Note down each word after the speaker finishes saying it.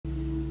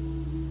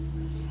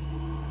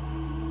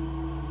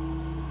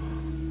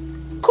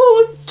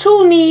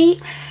Tumi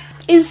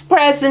is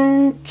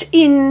present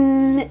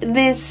in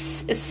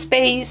this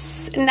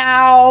space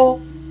now,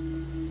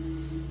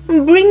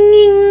 bringing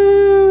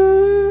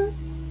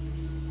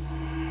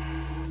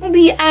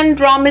the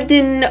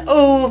Andromedan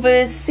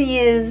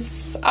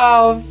overseers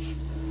of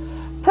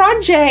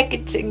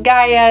Project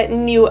Gaia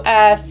New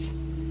Earth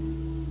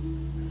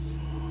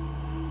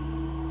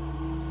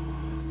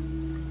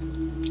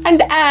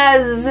and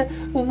as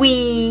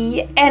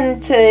we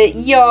enter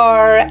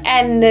your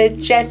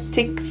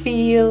energetic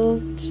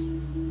field,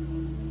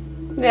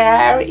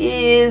 there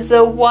is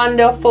a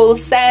wonderful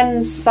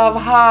sense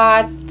of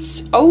heart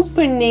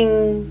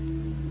opening.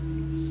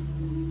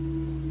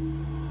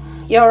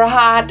 Your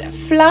heart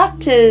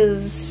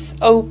flutters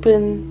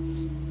open,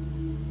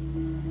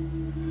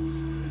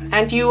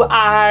 and you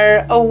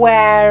are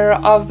aware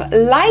of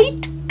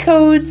light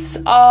codes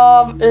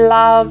of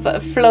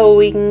love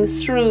flowing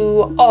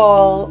through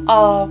all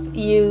of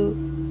you.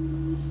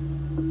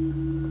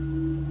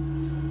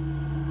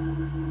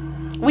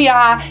 We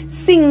are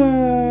singing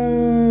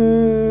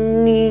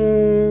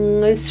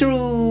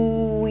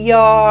through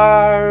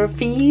your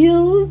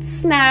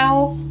fields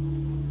now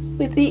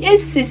with the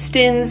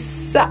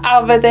assistance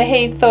of the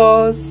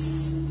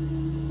Hathors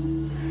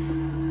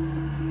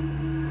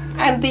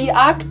and the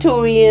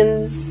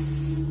Arcturians.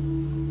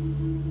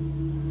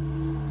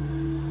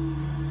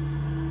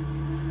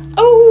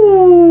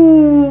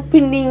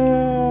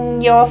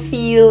 Opening your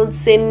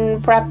fields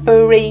in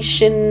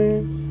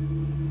preparation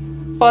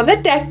for the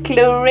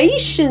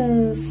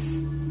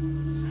declarations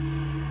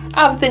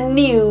of the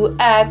new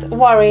Earth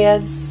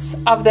Warriors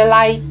of the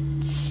Light.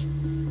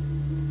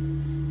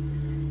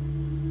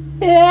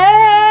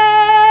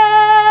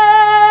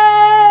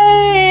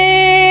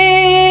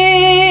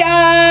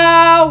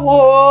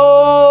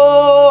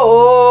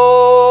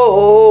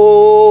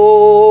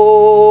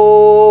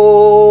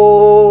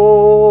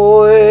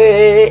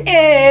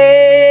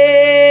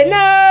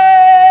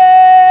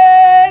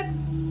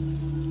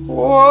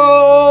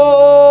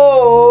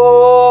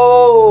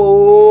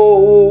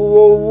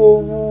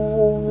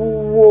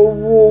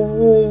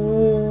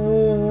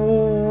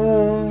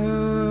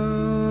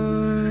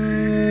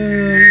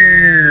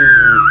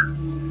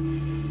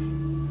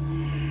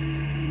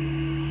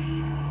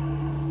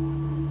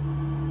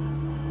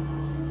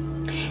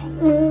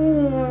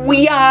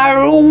 We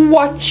are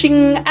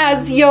watching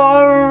as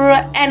your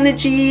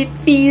energy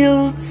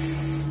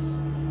fields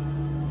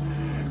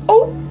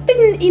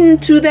open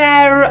into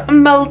their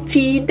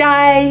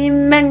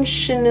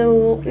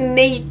multi-dimensional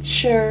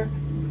nature,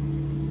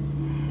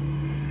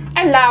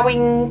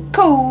 allowing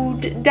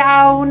code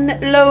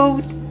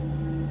download,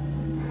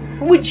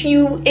 which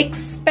you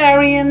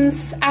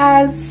experience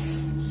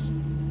as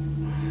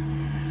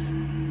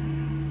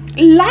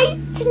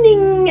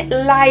lightning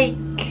like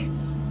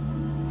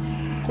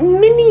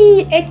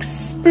mini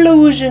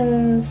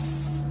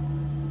explosions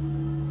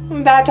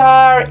that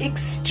are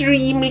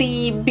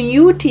extremely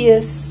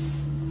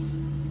beauteous.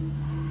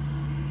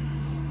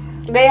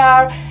 They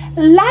are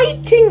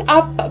lighting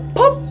up,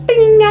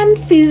 popping and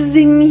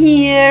fizzing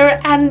here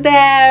and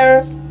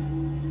there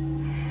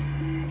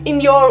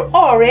in your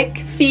auric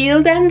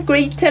field and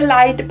greater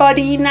light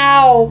body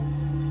now.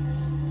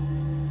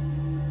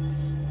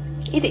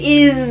 It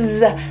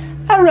is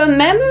a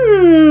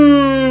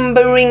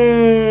remembering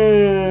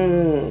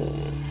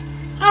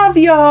of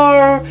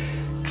your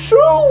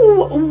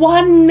true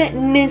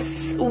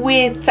oneness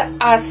with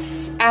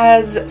us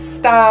as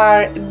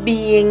star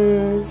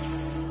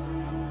beings.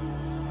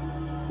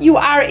 You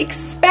are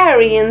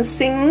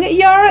experiencing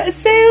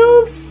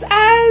yourselves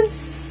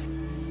as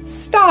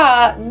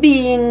star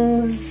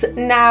beings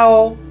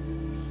now,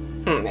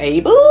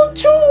 able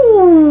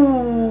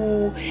to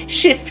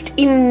shift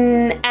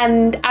in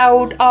and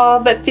out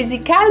of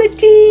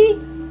physicality,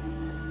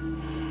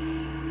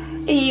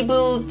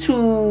 able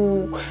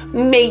to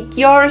make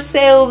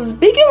yourselves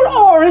bigger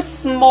or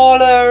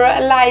smaller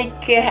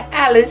like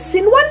Alice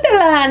in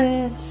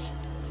Wonderland.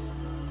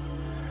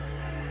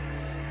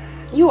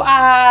 You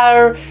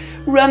are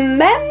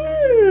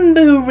remembering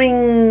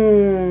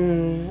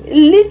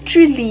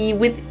literally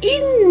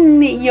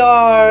within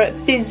your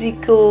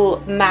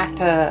physical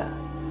matter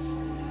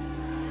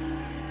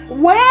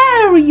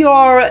where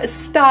your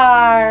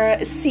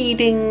star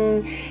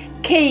seeding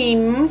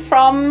came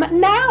from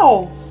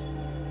now.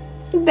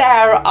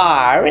 There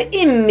are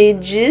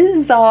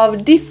images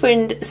of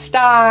different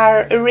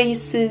star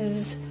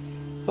races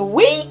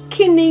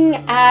awakening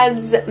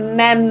as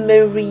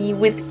memory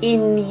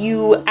within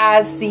you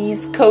as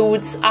these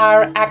codes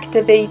are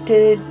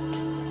activated.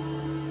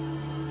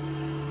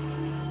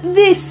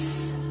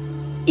 This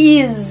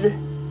is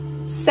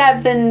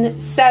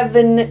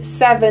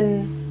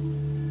 777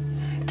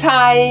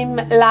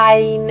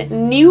 timeline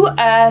New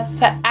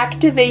Earth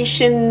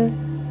activation.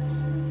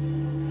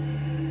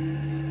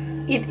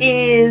 It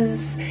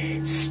is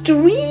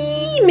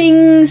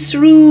streaming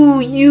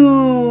through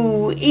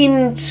you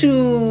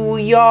into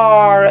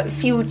your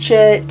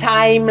future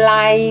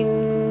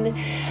timeline,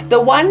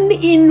 the one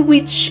in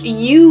which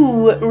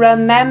you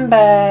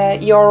remember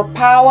your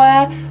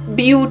power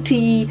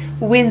beauty,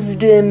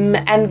 wisdom,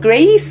 and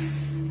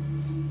grace.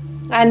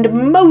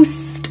 And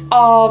most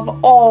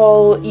of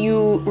all,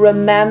 you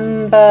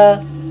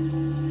remember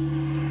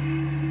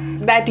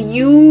that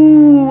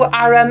you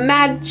are a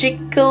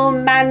magical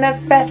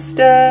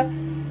manifester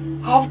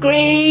of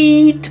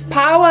great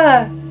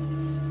power.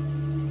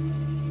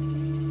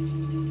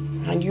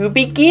 And you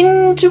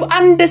begin to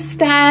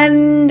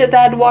understand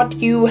that what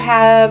you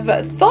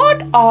have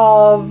thought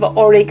of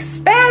or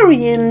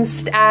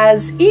experienced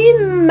as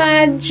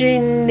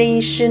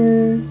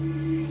imagination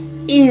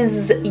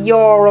is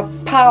your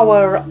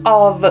power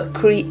of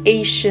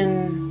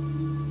creation.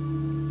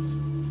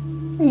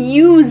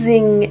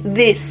 Using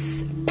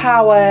this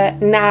power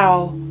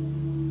now,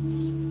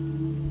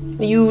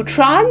 you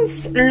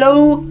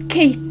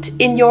translocate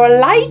in your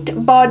light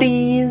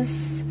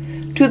bodies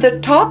to the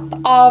top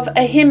of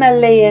a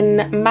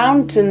Himalayan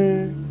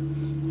mountain.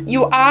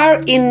 You are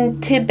in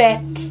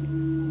Tibet.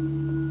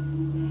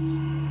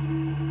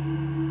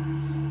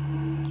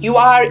 You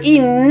are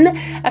in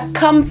a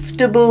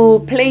comfortable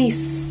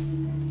place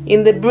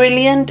in the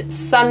brilliant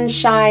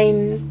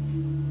sunshine,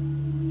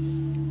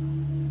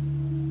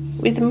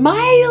 with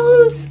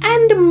miles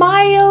and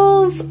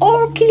miles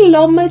or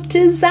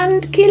kilometers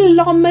and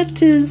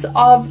kilometers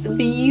of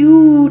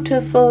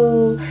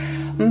beautiful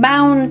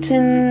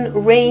mountain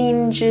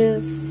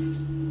ranges,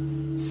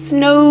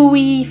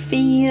 snowy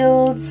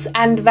fields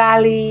and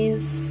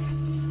valleys,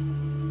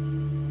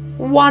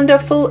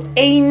 wonderful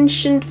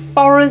ancient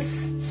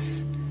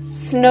forests,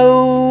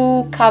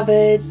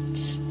 snow-covered,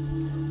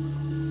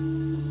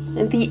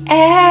 and the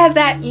air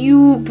that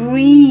you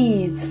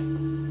breathe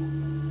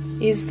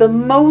is the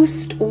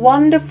most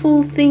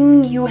wonderful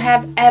thing you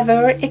have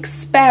ever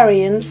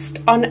experienced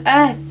on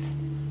earth.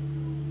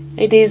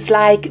 It is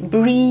like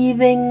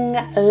breathing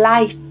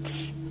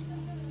light.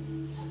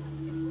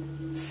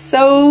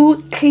 So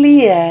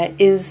clear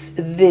is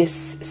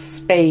this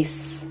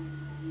space.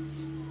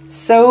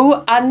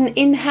 So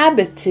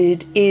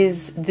uninhabited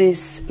is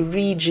this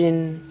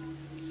region.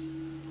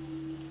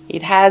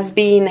 It has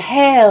been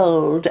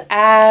held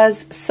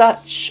as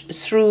such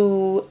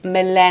through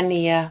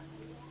millennia.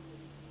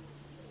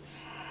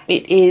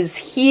 It is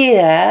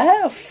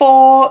here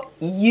for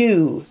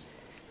you.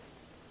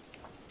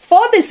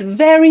 For this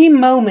very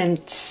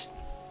moment.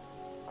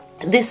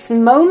 This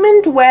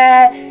moment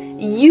where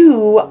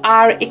you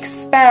are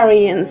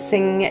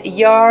experiencing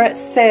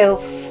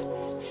yourself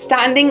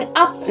standing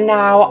up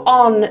now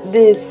on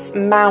this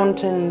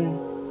mountain.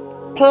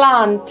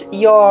 Plant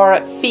your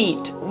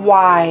feet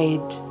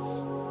wide.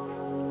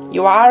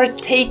 You are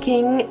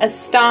taking a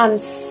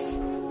stance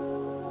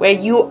where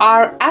you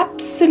are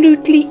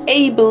absolutely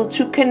able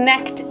to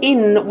connect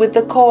in with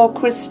the core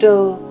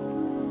crystal.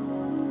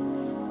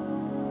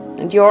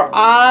 And your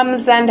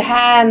arms and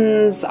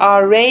hands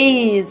are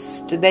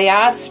raised, they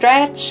are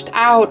stretched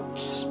out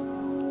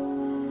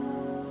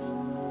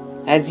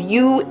as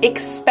you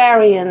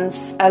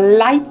experience a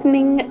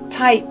lightning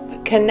type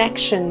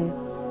connection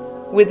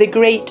with the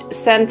great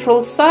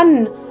central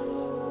sun,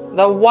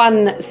 the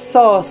one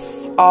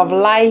source of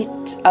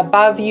light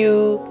above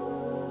you,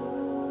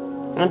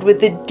 and with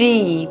the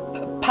deep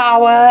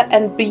power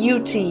and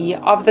beauty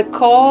of the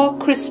core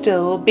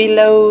crystal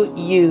below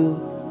you.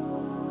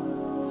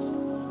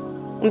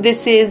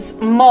 This is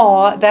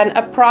more than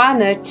a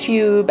prana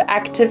tube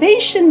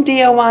activation,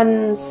 dear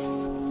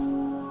ones.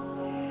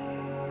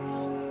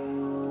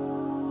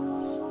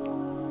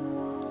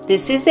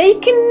 This is a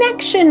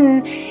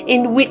connection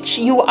in which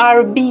you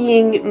are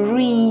being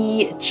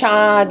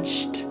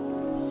recharged.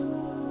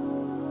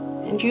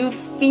 And you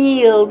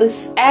feel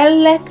this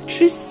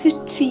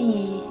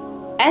electricity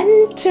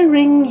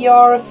entering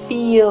your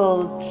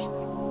field,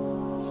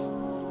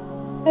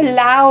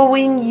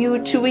 allowing you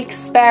to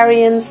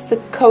experience the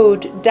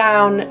code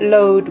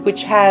download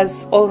which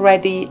has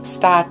already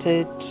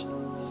started.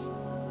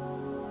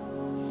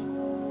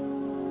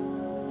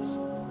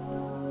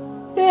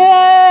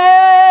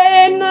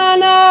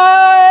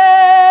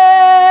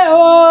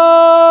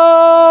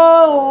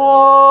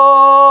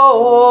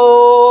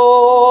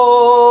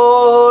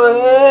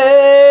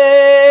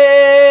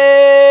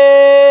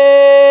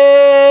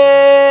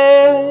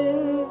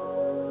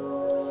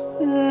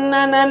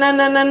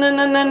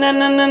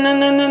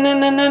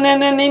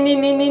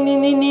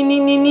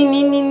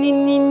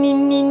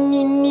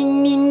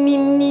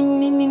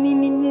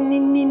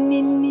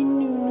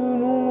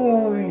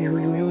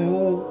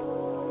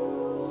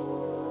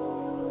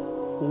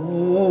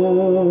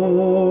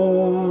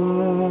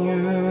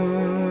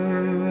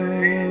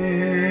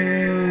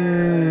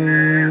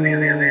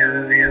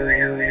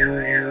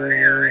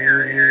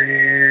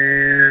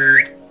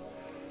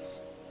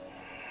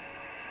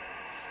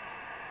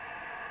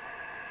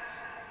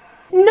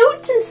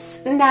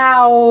 Notice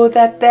now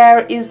that there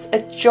is a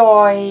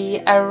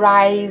joy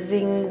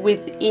arising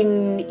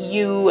within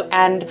you,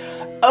 and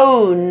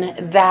own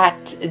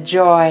that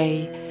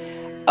joy.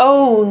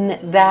 Own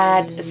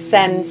that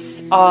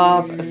sense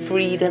of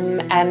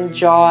freedom and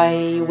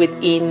joy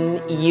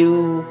within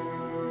you.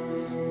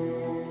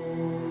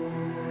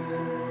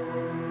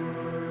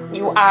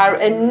 You are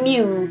a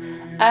new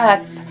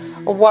earth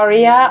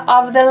warrior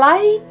of the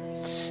light.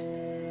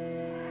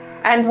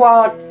 And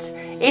what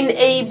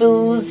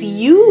enables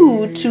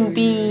you to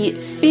be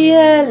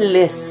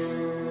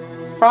fearless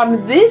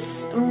from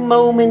this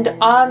moment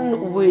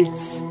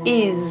onwards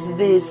is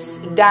this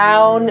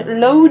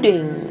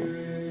downloading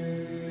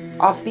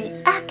of the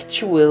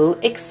actual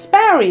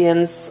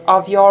experience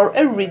of your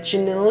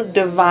original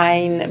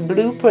divine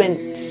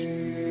blueprint.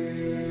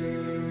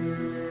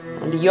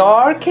 And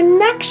your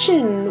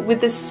connection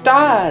with the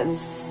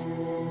stars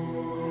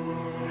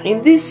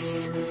in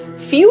this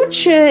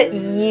future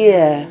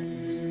year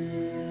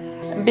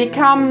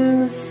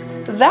becomes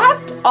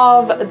that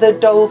of the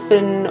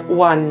dolphin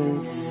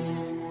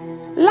ones.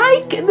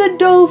 Like the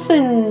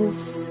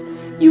dolphins,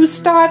 you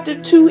start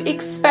to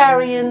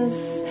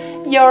experience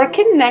your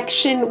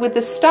connection with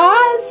the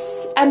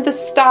stars and the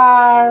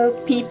star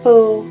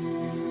people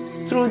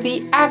through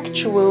the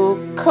actual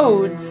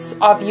codes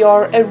of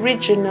your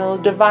original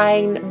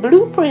divine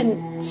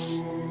blueprint.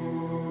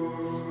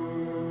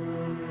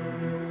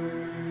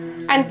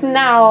 And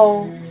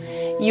now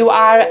you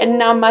are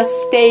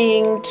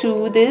namasteing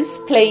to this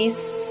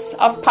place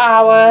of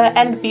power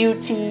and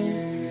beauty,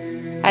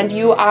 and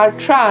you are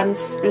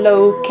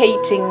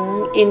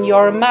translocating in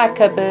your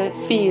Merkaba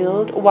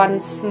field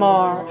once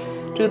more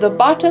to the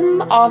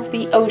bottom of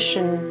the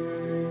ocean.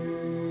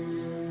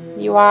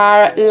 You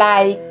are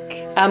like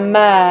a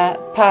mer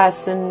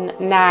person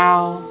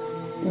now,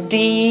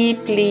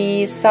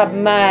 deeply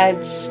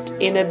submerged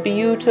in a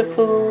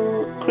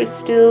beautiful,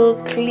 crystal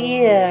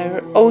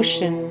clear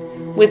ocean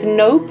with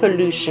no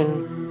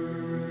pollution.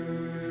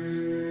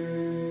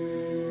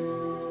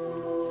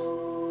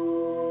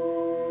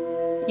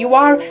 You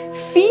are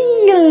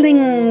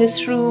feeling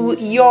through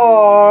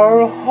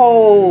your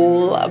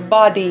whole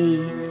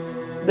body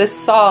the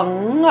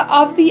song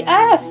of the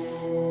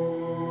earth,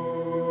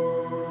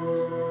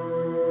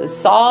 the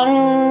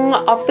song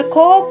of the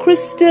core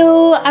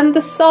crystal, and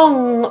the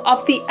song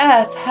of the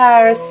earth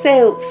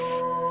herself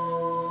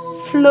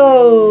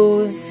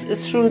flows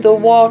through the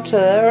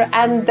water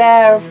and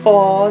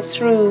therefore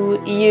through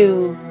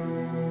you.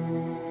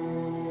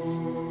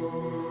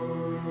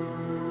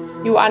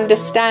 You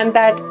understand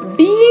that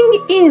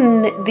being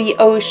in the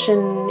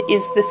ocean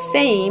is the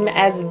same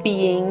as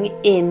being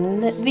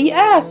in the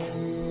earth.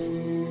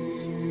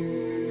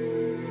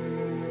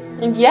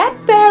 And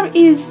yet there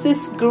is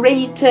this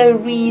greater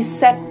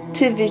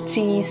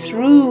receptivity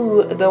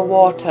through the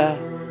water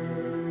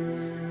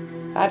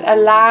that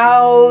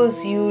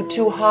allows you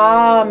to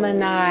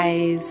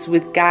harmonize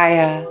with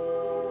Gaia.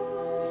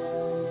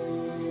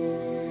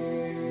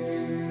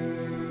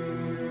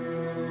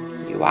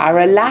 You are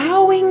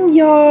allowing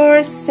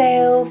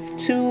yourself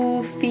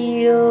to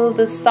feel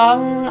the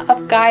song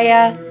of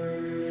Gaia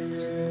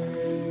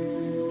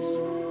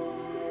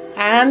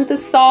and the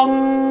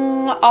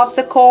song of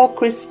the core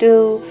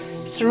crystal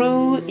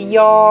through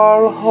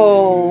your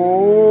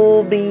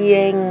whole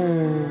being.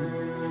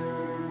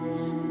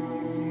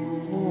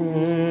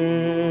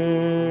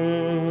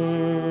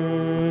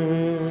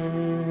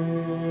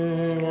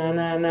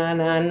 Na na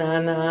na na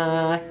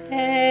na,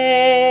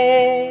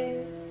 hey.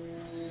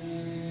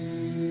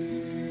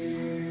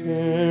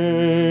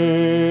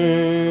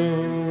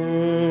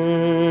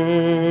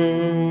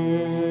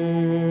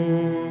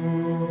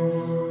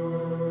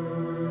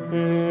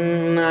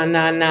 Na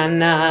na na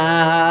na,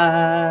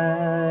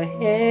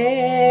 hey.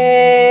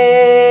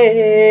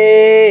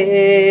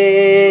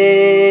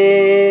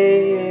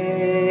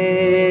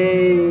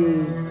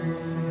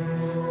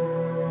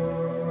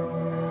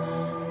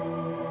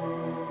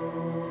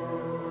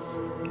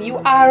 You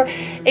are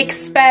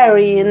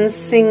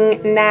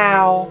experiencing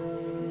now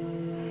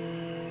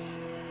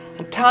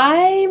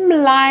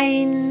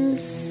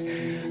timelines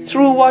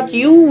through what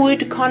you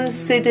would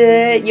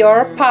consider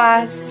your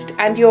past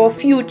and your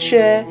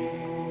future,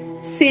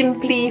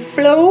 simply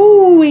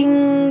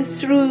flowing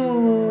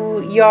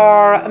through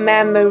your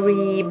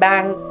memory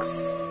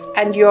banks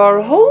and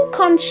your whole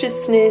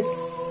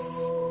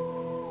consciousness.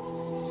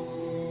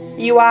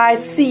 You are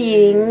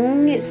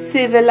seeing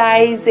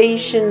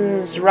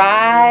civilizations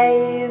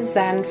rise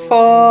and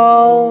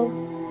fall.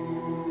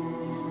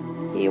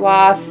 You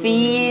are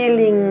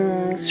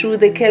feeling through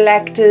the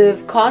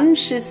collective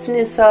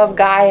consciousness of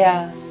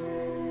Gaia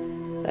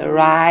the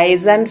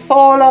rise and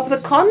fall of the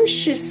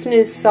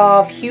consciousness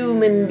of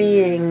human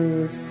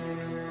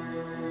beings.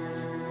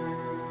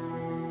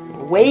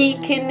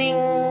 Awakening,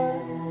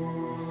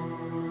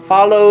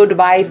 followed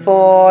by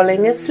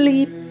falling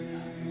asleep.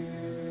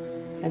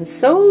 And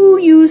so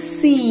you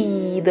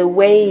see the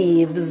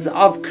waves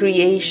of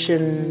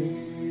creation,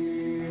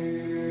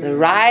 the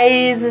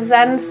rises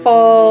and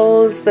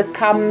falls, the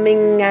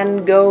coming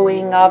and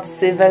going of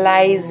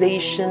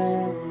civilization,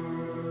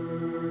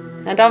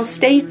 and of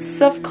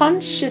states of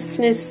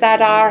consciousness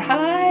that are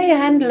high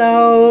and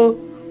low.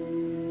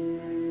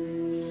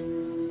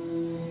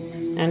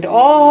 And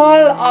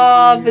all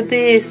of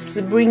this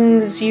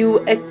brings you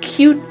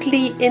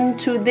acutely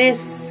into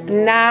this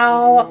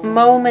now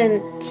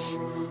moment.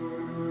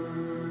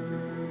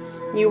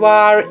 You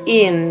are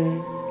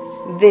in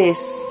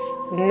this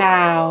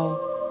now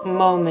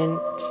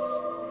moment,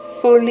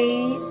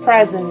 fully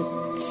present.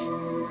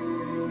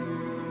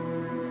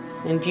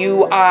 And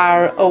you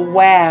are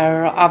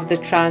aware of the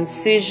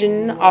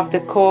transition of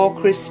the core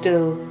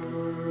crystal.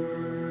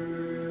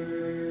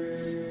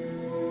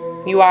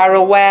 You are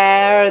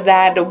aware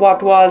that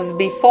what was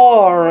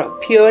before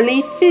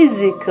purely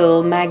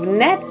physical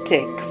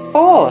magnetic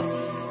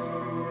force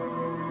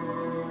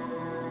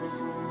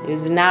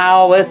is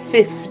now a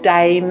fifth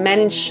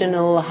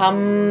dimensional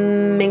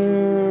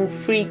humming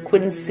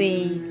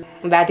frequency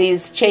that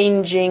is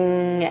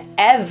changing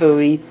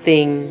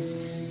everything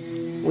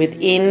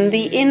within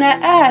the inner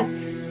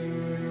earth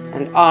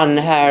and on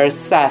her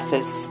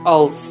surface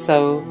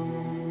also.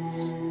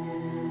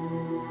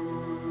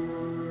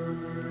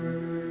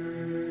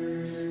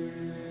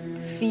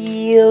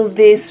 Feel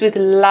this with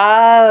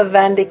love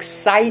and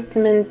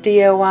excitement,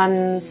 dear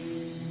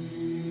ones.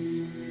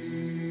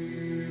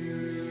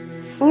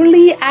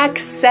 Fully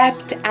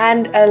accept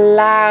and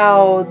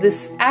allow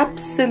this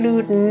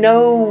absolute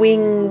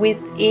knowing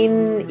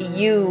within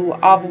you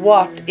of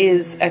what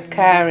is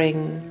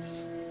occurring.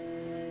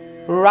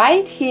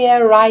 Right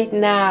here, right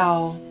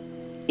now,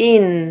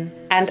 in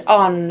and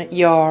on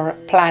your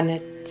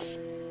planet.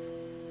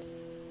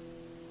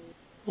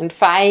 And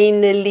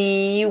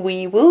finally,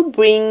 we will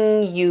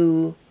bring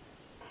you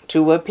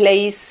to a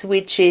place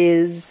which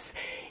is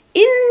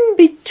in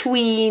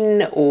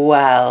between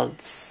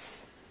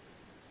worlds.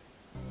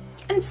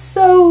 And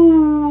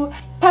so,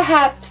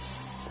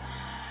 perhaps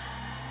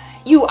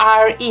you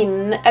are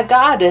in a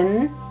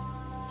garden.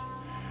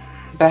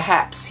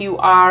 Perhaps you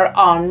are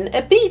on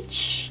a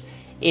beach,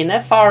 in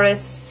a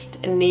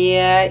forest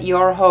near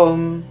your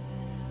home.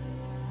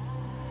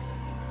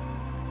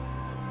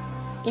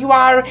 You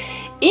are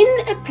in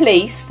a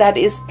place that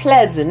is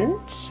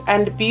pleasant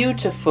and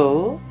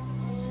beautiful,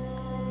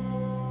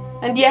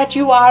 and yet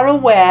you are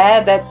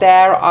aware that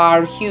there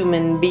are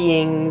human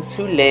beings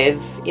who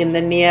live in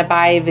the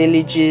nearby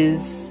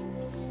villages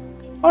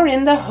or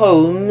in the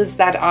homes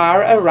that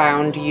are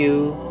around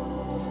you.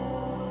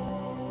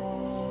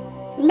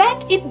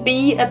 Let it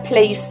be a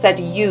place that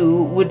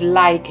you would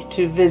like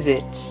to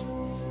visit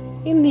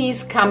in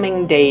these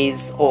coming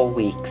days or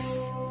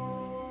weeks.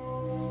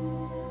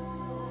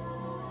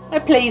 A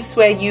place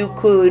where you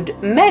could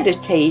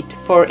meditate,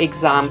 for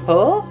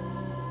example,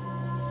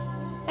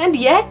 and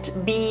yet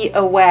be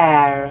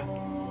aware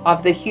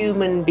of the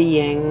human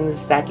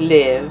beings that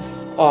live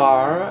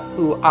or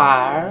who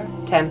are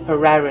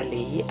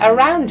temporarily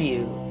around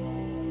you.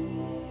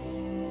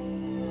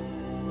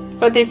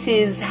 For this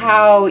is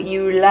how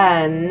you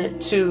learn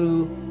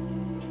to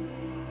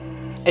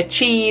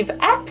achieve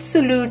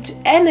absolute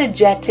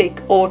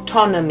energetic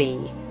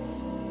autonomy,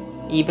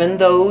 even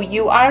though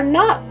you are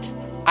not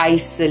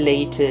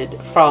isolated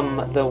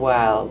from the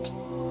world.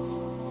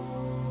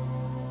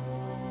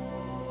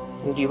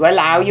 And you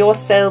allow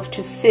yourself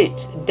to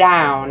sit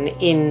down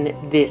in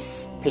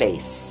this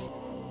place.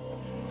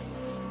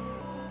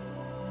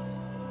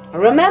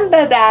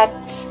 Remember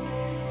that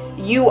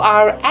you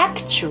are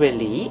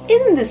actually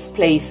in this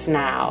place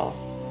now.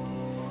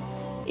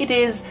 It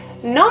is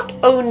not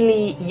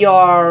only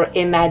your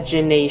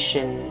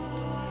imagination.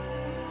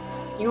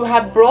 You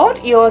have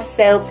brought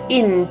yourself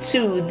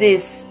into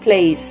this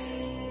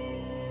place.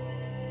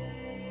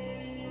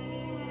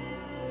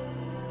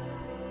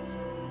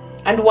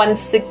 And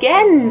once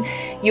again,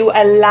 you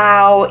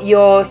allow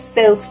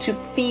yourself to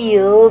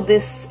feel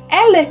this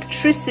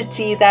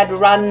electricity that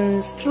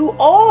runs through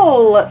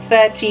all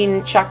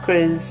 13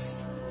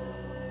 chakras.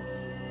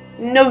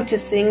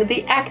 Noticing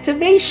the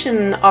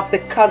activation of the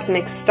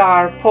cosmic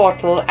star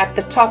portal at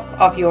the top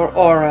of your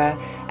aura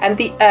and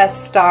the earth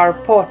star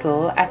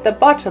portal at the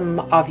bottom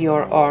of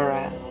your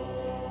aura.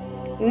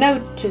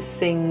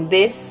 Noticing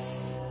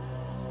this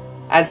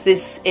as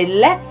this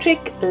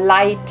electric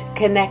light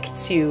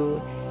connects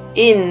you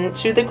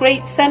into the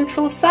great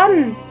central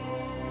sun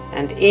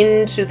and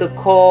into the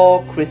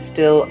core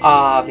crystal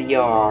of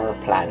your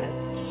planet.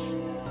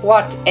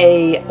 What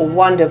a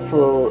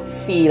wonderful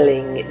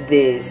feeling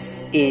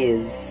this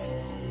is.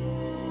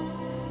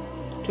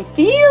 To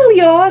feel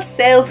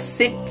yourself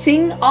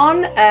sitting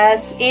on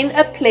earth in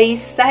a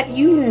place that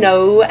you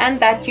know and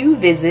that you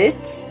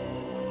visit,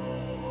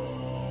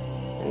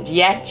 and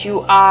yet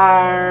you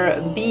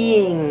are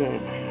being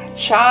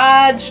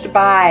charged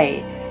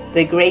by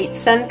the great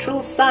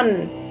central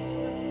sun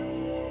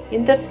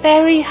in the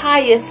very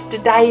highest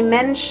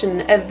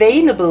dimension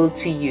available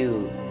to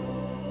you.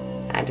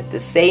 And at the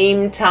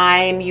same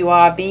time, you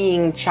are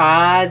being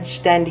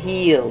charged and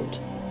healed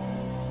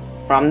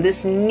from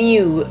this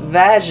new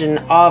version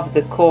of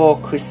the core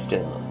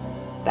crystal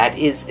that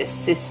is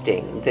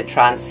assisting the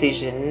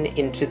transition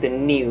into the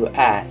new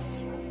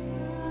earth.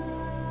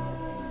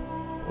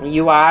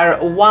 You are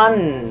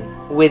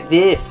one with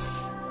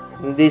this.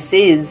 This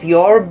is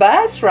your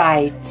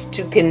birthright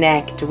to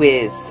connect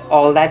with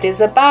all that is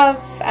above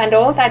and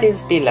all that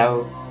is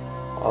below.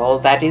 All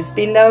that is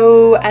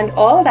below and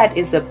all that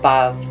is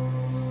above.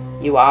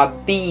 You are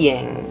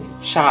being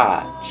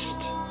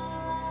charged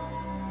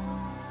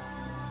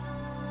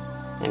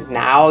And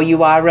now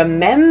you are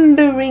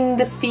remembering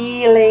the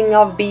feeling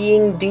of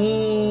being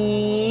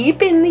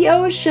deep in the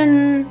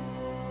ocean.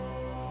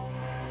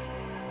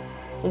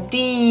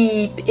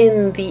 Deep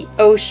in the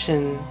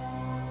ocean,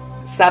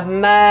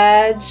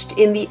 submerged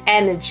in the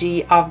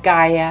energy of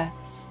Gaia.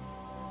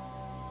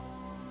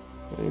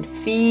 And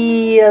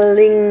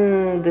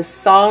feeling the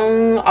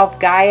song of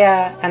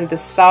Gaia and the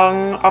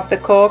song of the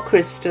core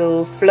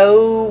crystal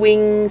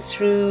flowing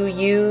through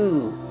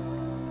you.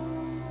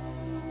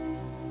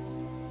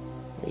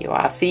 You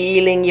are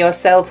feeling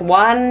yourself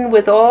one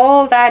with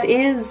all that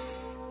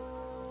is,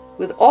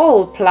 with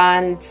all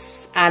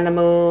plants,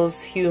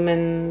 animals,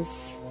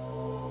 humans,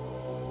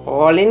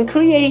 all in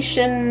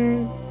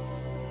creation.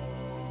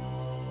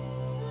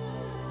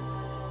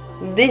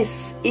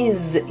 This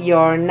is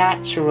your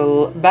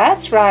natural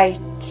birthright.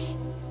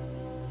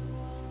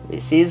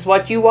 This is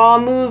what you are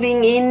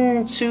moving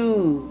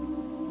into.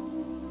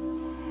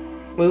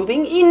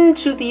 Moving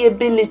into the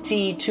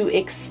ability to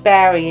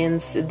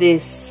experience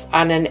this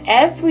on an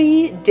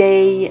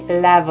everyday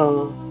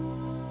level.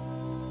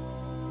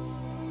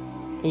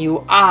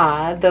 You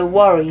are the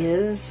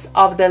warriors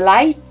of the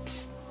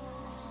light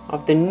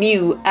of the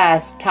new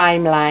Earth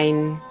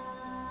timeline.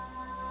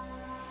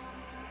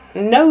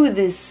 Know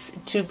this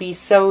to be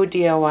so,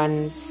 dear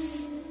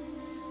ones.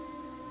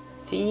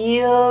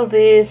 Feel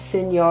this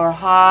in your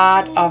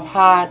heart of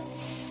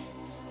hearts.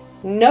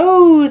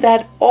 Know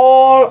that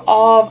all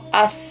of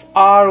us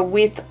are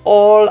with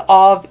all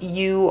of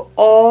you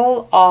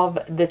all of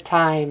the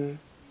time.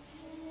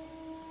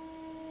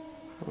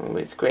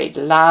 With great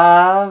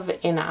love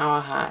in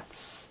our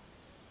hearts,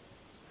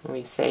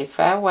 we say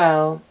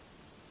farewell.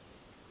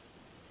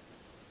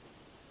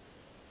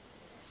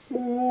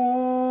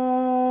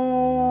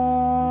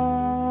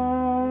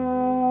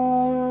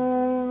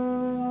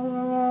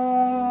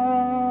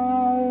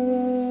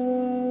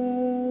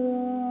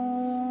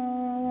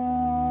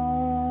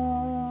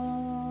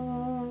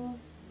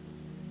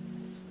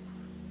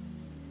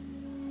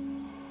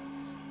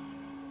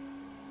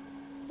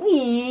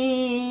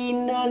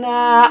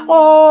 Nana,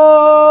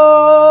 oh.